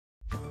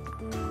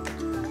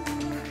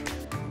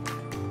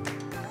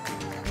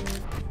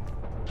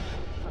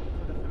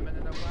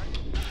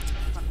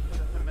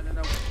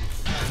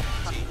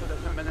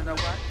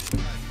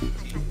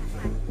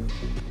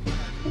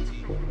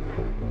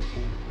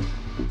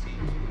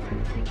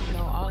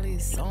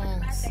these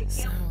songs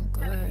sound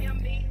good.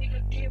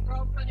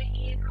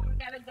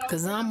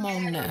 Cause I'm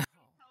on that.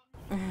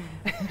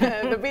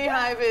 The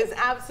Beehive is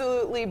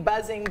absolutely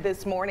buzzing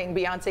this morning.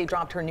 Beyoncé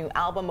dropped her new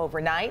album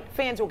overnight.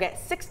 Fans will get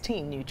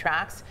 16 new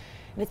tracks.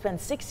 And it's been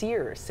 6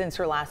 years since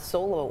her last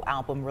solo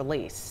album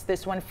release.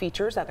 This one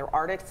features other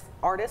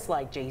artists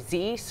like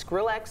Jay-Z,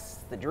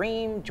 Skrillex, The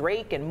Dream,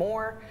 Drake, and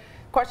more.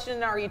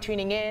 Question, are you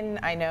tuning in?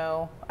 I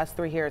know us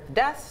three here at the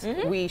desk,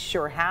 we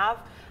sure have.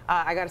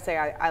 I gotta say,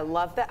 I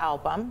love the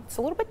album. It's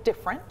a little bit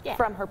different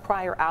from her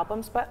prior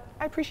albums, but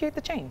I appreciate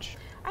the change.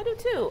 I do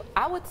too.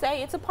 I would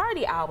say it's a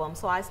party album,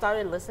 so I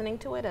started listening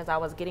to it as I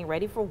was getting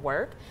ready for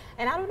work,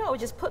 and I don't know, it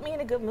just put me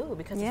in a good mood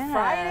because it's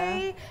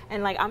Friday,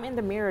 and like I'm in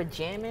the mirror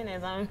jamming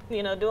as I'm,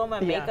 doing my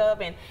makeup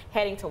and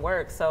heading to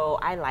work, so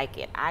I like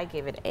it. I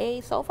give it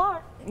A so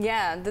far.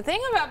 Yeah, the thing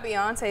about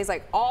Beyoncé is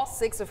like all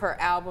 6 of her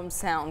albums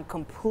sound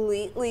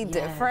completely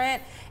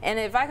different, and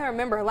if I can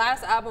remember, her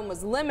last album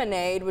was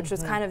Lemonade, which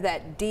was kind of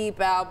that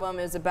deep album.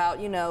 It was about,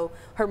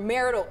 her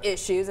marital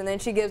issues, and then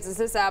she gives us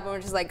this album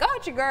which is like, go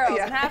out your girls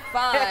and have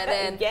fun.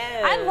 And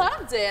I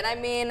loved it. I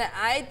mean,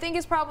 I think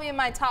it's probably in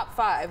my top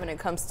 5 when it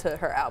comes to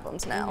her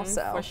albums now.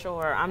 So for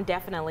sure, I'm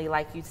definitely,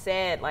 like you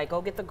said, like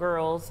go get the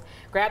girls,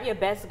 grab your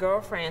best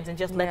girlfriends, and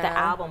just let the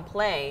album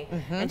play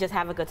and just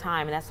have a good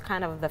time. And that's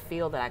kind of the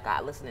feel that I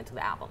got listening to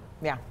the album.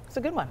 Yeah, it's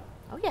a good one.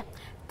 Oh yeah,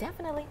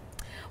 definitely.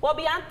 Well,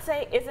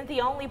 Beyoncé isn't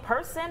the only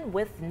person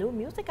with new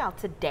music out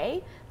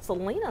today.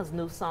 Selena's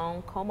new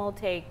song, Como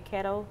Te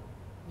Quiero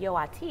Yo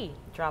a Ti,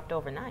 dropped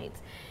overnight.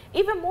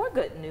 Even more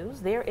good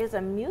news, there is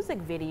a music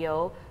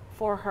video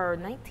for her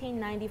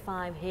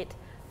 1995 hit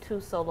Tu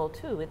Solo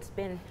Tu. It's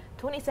been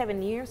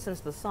 27 years since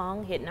the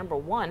song hit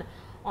 #1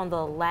 on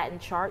the Latin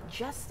chart,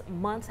 just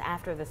months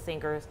after the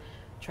singer's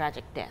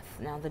tragic death.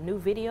 Now, the new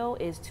video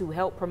is to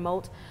help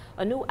promote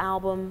a new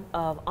album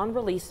of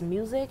unreleased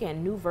music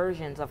and new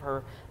versions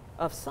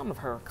of some of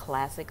her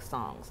classic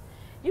songs.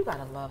 You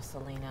gotta love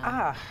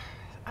Selena.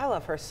 I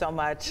love her so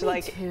much.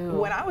 Me too.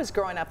 When I was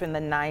growing up in the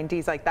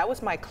 90s, that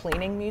was my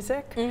cleaning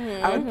music.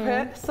 I would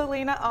put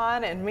Selena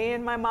on, and me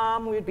and my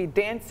mom, we would be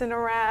dancing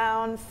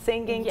around,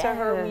 singing to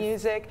her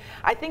music.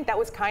 I think that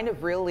was kind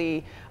of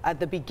really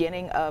the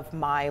beginning of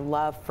my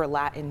love for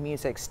Latin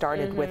music.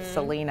 Started with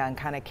Selena and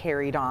kind of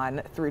carried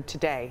on through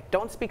today.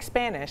 Don't speak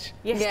Spanish.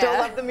 Still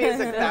love the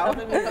music though.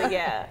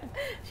 Yeah,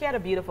 she had a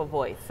beautiful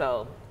voice,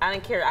 so I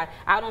didn't care.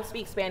 I don't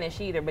speak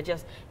Spanish either, but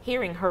just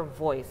hearing her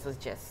voice was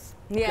just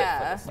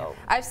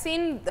I've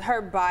seen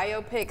her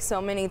biopic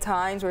so many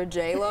times where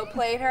J-Lo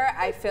played her.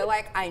 I feel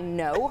like I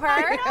know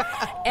her.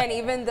 And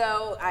even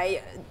though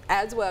I,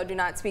 as well, do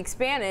not speak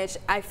Spanish,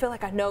 I feel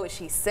like I know what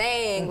she's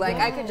saying. Like,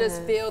 I could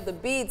just feel the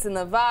beats and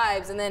the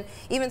vibes. And then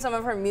even some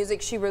of her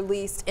music she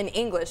released in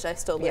English, I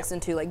still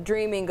listen to, like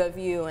Dreaming of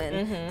You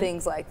and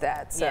things like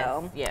that.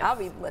 So I'll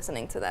be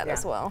listening to that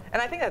as well.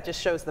 And I think that just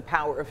shows the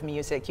power of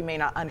music. You may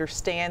not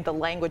understand the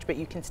language, but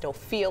you can still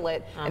feel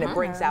it, and it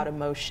brings out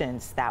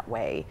emotions that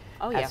way.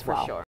 Oh yeah, for sure.